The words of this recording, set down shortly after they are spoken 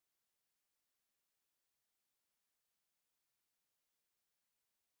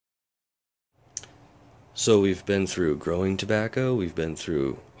So we've been through growing tobacco, we've been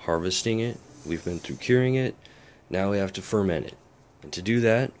through harvesting it, we've been through curing it, now we have to ferment it. And to do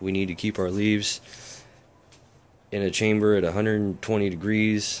that, we need to keep our leaves in a chamber at 120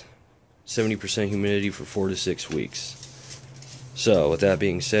 degrees, 70% humidity for 4 to 6 weeks. So with that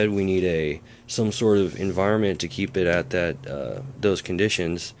being said, we need some sort of environment to keep it at those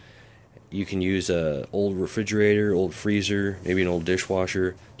conditions. You can use an old refrigerator, old freezer, maybe an old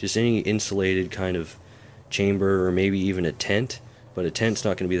dishwasher, just any insulated kind of chamber, or maybe even a tent, but a tent's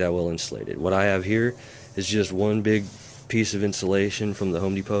not going to be that well insulated. What I have here is just one big piece of insulation from the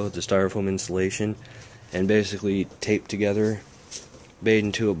Home Depot, the styrofoam insulation, and basically taped together, made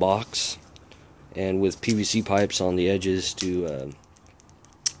into a box, and with PVC pipes on the edges to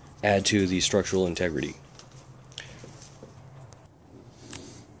add to the structural integrity.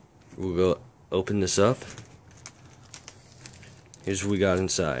 We'll go open this up. Here's what we got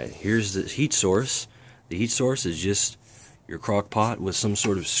inside. Here's the heat source. The heat source is just your crock pot with some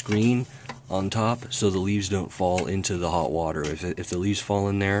sort of screen on top so the leaves don't fall into the hot water. If the leaves fall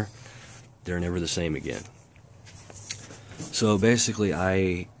in there, they're never the same again. So basically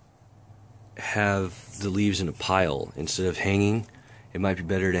I have the leaves in a pile instead of hanging. It might be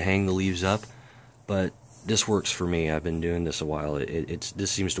better to hang the leaves up, but this works for me. I've been doing this a while.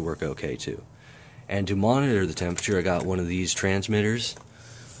 This seems to work okay too. And to monitor the temperature, I got one of these transmitters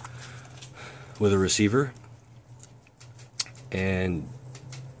with a receiver, and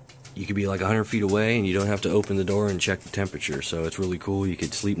you could be like 100 feet away and you don't have to open the door and check the temperature. So it's really cool. You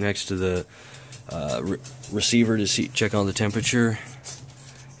could sleep next to the receiver to check on the temperature,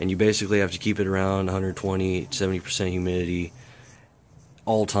 and you basically have to keep it around 120, 70% humidity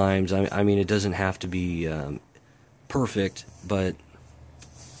all times. I mean, it doesn't have to be perfect, but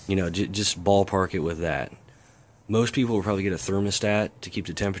you know, just ballpark it with that. Most people will probably get a thermostat to keep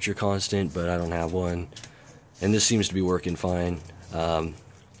the temperature constant, but I don't have one, and this seems to be working fine. And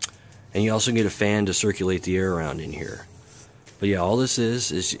you also get a fan to circulate the air around in here. But yeah, all this is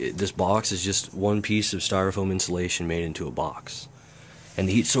this box is just one piece of styrofoam insulation made into a box. And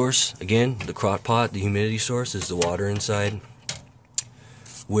the heat source, again, the crock pot, the humidity source, is the water inside.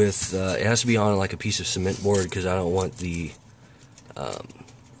 With it has to be on like a piece of cement board because I don't want the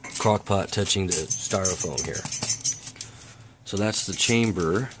crock pot touching the styrofoam here. So that's the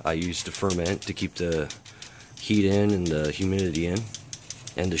chamber I use to ferment, to keep the heat in and the humidity in.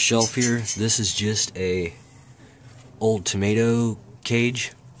 And the shelf here, this is just a old tomato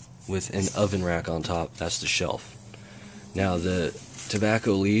cage with an oven rack on top. That's the shelf. Now the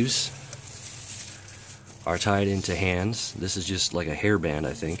tobacco leaves are tied into hands. This is just like a hairband,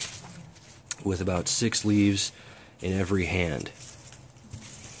 I think, with about 6 leaves in every hand.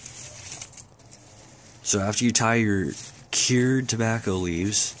 So after you tie your cured tobacco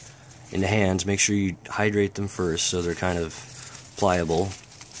leaves into hands, make sure you hydrate them first so they're kind of pliable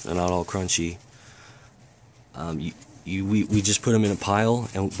and not all crunchy. We just put them in a pile,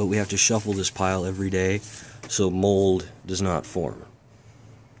 but we have to shuffle this pile every day so mold does not form.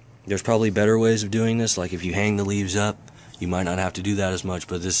 There's probably better ways of doing this, like if you hang the leaves up, you might not have to do that as much,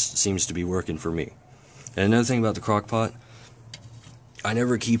 but this seems to be working for me. And another thing about the crock pot, I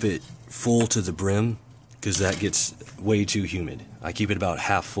never keep it full to the brim because that gets way too humid. I keep it about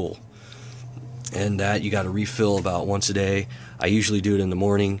half full. And that you got to refill about once a day. I usually do it in the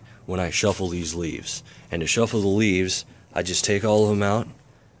morning when I shuffle these leaves. And to shuffle the leaves, I just take all of them out,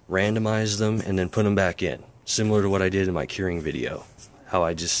 randomize them, and then put them back in. Similar to what I did in my curing video. How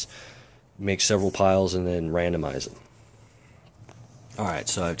I just make several piles and then randomize them. Alright,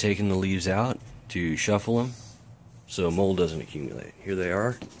 so I've taken the leaves out to shuffle them so mold doesn't accumulate. Here they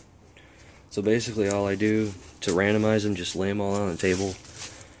are. So basically all I do to randomize them, just lay them all on the table,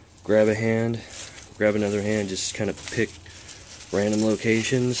 grab a hand, grab another hand, just kind of pick random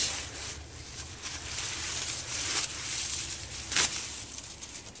locations,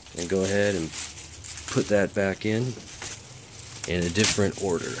 and go ahead and put that back in a different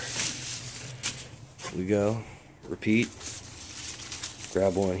order. Here we go. Repeat.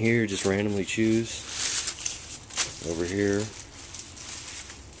 Grab one here, just randomly choose. Over here.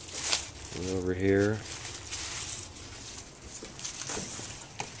 And over here.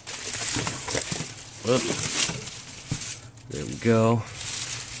 Whoops. There we go.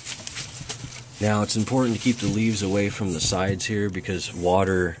 Now it's important to keep the leaves away from the sides here because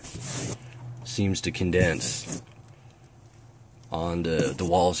water seems to condense on the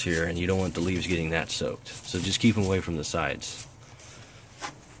walls here, and you don't want the leaves getting that soaked. So just keep them away from the sides.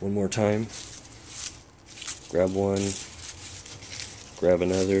 One more time. Grab one, grab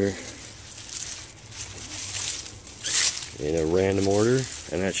another. in a random order,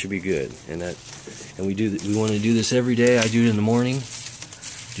 and that should be good. And we want to do this every day. I do it in the morning.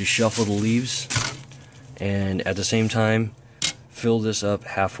 Just shuffle the leaves, and at the same time fill this up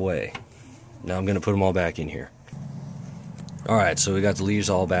halfway. Now I'm going to put them all back in here. Alright, so we got the leaves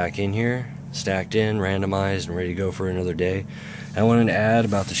all back in here, stacked in, randomized, and ready to go for another day. I wanted to add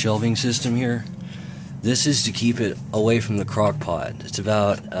about the shelving system here. This is to keep it away from the crock pot. It's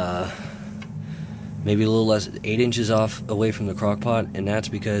about maybe a little less, 8 inches off away from the crock pot, and that's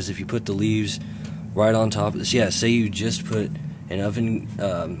because if you put the leaves right on top of this, yeah, say you just put an oven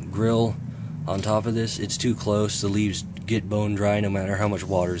grill on top of this, it's too close, the leaves get bone dry no matter how much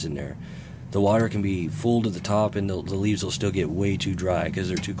water's in there. The water can be full to the top and the leaves will still get way too dry because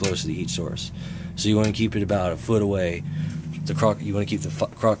they're too close to the heat source. So you want to keep it about a foot away. You want to keep the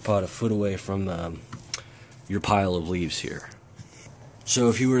crock pot a foot away from your pile of leaves here. So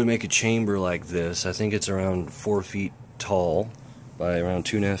if you were to make a chamber like this, I think it's around 4 feet tall by around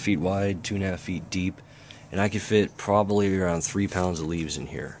 2.5 feet wide, 2.5 feet deep, and I could fit probably around 3 pounds of leaves in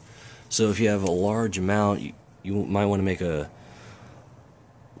here. So if you have a large amount, you might want to make a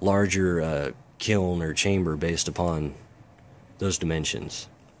larger kiln or chamber based upon those dimensions,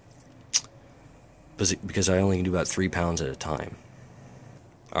 because I only can do about 3 pounds at a time.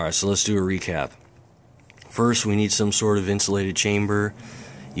 Alright, so let's do a recap. First, we need some sort of insulated chamber.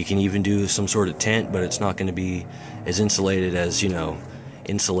 You can even do some sort of tent, but it's not going to be as insulated as,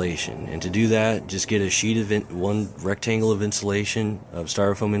 insulation. And to do that, just get a sheet of one rectangle of insulation, of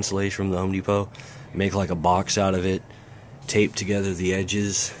styrofoam insulation from the Home Depot, make like a box out of it, tape together the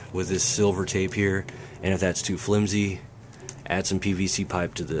edges with this silver tape here, and if that's too flimsy, add some PVC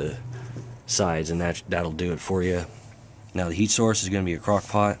pipe to the sides, and that'll do it for you. Now the heat source is going to be a crock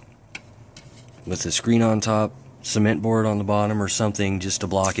pot with a screen on top, cement board on the bottom or something just to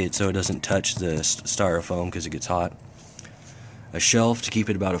block it so it doesn't touch the styrofoam because it gets hot. A shelf to keep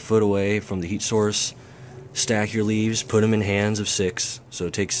it about a foot away from the heat source. Stack your leaves, put them in hands of 6, so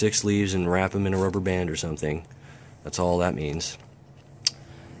take 6 leaves and wrap them in a rubber band or something. That's all that means.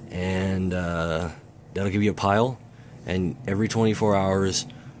 And that'll give you a pile, and every 24 hours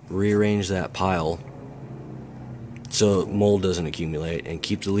rearrange that pile so mold doesn't accumulate, and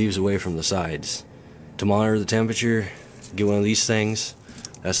keep the leaves away from the sides. To monitor the temperature, get one of these things.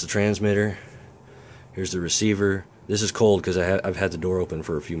 That's the transmitter. Here's the receiver. This is cold because I've had the door open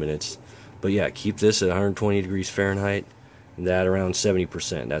for a few minutes. But yeah, keep this at 120 degrees Fahrenheit, and that around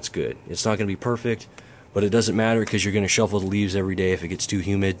 70%. That's good. It's not going to be perfect, but it doesn't matter because you're going to shuffle the leaves every day. If it gets too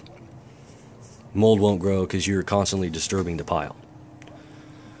humid, mold won't grow because you're constantly disturbing the pile.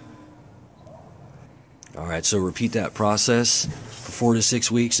 Alright, so repeat that process for 4 to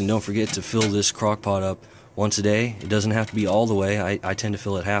 6 weeks, and don't forget to fill this crock pot up once a day. It doesn't have to be all the way. I tend to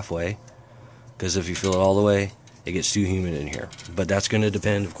fill it halfway, because if you fill it all the way, it gets too humid in here. But that's going to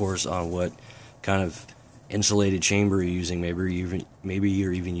depend, of course, on what kind of insulated chamber you're using. Maybe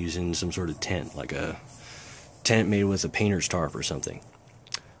you're even using some sort of tent, like a tent made with a painter's tarp or something.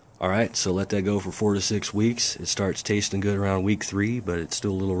 Alright, so let that go for 4 to 6 weeks. It starts tasting good around week 3, but it's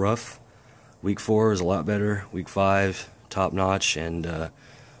still a little rough. Week 4 is a lot better. Week 5, top notch, and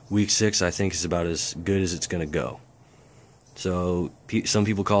week 6 I think is about as good as it's going to go. So some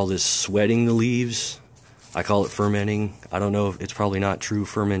people call this sweating the leaves. I call it fermenting. I don't know if it's probably not true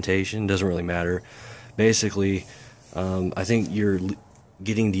fermentation. Doesn't really matter. Basically, I think you're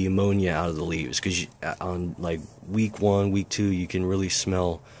getting the ammonia out of the leaves, because on like week 1, week 2, you can really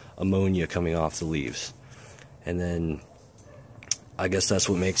smell ammonia coming off the leaves, and then I guess that's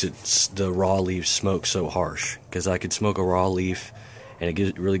what makes the raw leaves smoke so harsh. Because I could smoke a raw leaf, and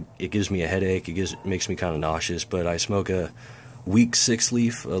it gives me a headache. It makes me kind of nauseous. But I smoke a week 6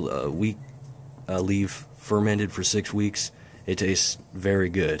 leaf, a leaf fermented for 6 weeks. It tastes very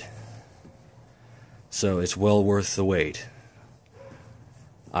good. So it's well worth the wait.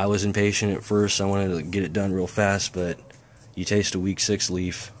 I was impatient at first. I wanted to get it done real fast, but you taste a week 6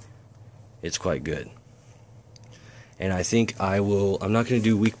 leaf, it's quite good. And I think I'm not going to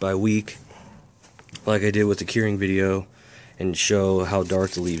do week by week like I did with the curing video and show how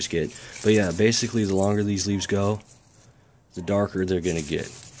dark the leaves get. But yeah, basically the longer these leaves go, the darker they're going to get.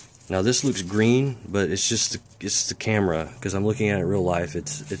 Now this looks green, but it's just it's the camera, because I'm looking at it in real life.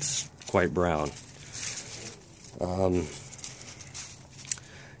 It's quite brown.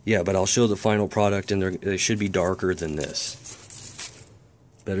 Yeah, but I'll show the final product, and they should be darker than this.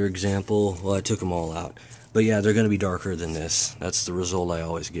 Better example, well, I took them all out. But yeah, they're going to be darker than this. That's the result I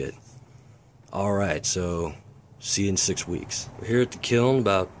always get. Alright, so see you in 6 weeks. We're here at the kiln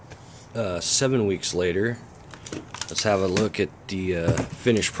about 7 weeks later. Let's have a look at the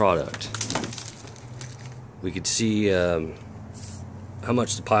finished product. we could see how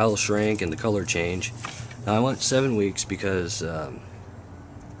much the pile shrank and the color change. Now I went 7 weeks because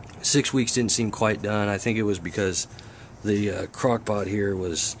 6 weeks didn't seem quite done. I think it was because the crock pot here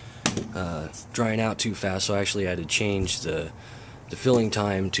was drying out too fast, so I actually had to change the filling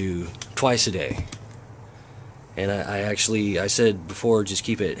time to twice a day. And I said before, just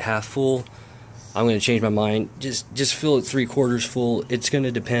keep it half full. I'm going to change my mind. Just fill it 3/4 full. It's going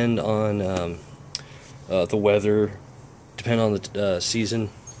to depend on the weather, depend on the season.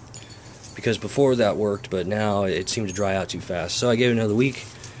 Because before that worked, but now it seemed to dry out too fast. So I gave it another week,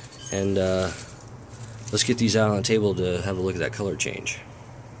 and let's get these out on the table to have a look at that color change.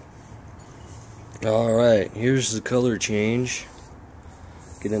 Alright, here's the color change.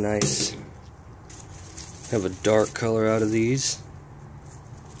 Get a nice, have a dark color out of these.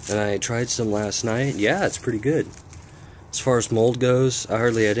 And I tried some last night. Yeah, it's pretty good. As far as mold goes, I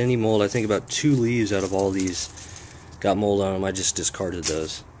hardly had any mold. I think about 2 leaves out of all these got mold on them. I just discarded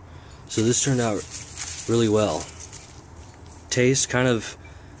those. So this turned out really well. Taste, kind of,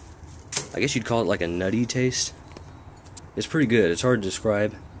 I guess you'd call it like a nutty taste. It's pretty good. It's hard to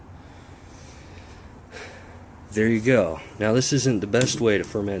describe. There you go. Now this isn't the best way to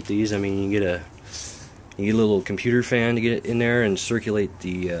ferment these. I mean, you get a little computer fan to get it in there and circulate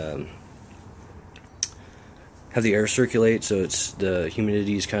the have the air circulate, so it's the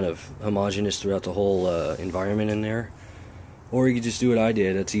humidity is kind of homogeneous throughout the whole environment in there. Or you could just do what I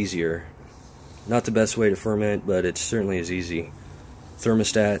did. That's easier. Not the best way to ferment, but it certainly is easy.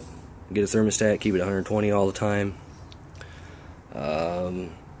 Thermostat. Get a thermostat. Keep it 120 all the time.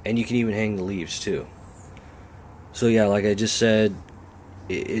 And you can even hang the leaves too. So yeah, like I just said,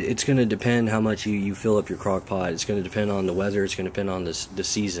 it's going to depend how much you fill up your crock pot. It's going to depend on the weather. It's going to depend on the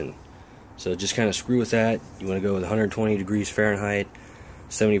season. So just kind of screw with that. You want to go with 120 degrees Fahrenheit,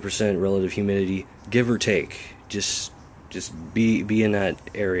 70% relative humidity, give or take. Just be in that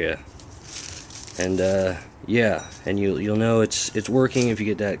area. And yeah, and you'll know it's working if you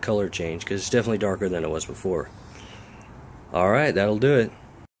get that color change, because it's definitely darker than it was before. All right, that'll do it.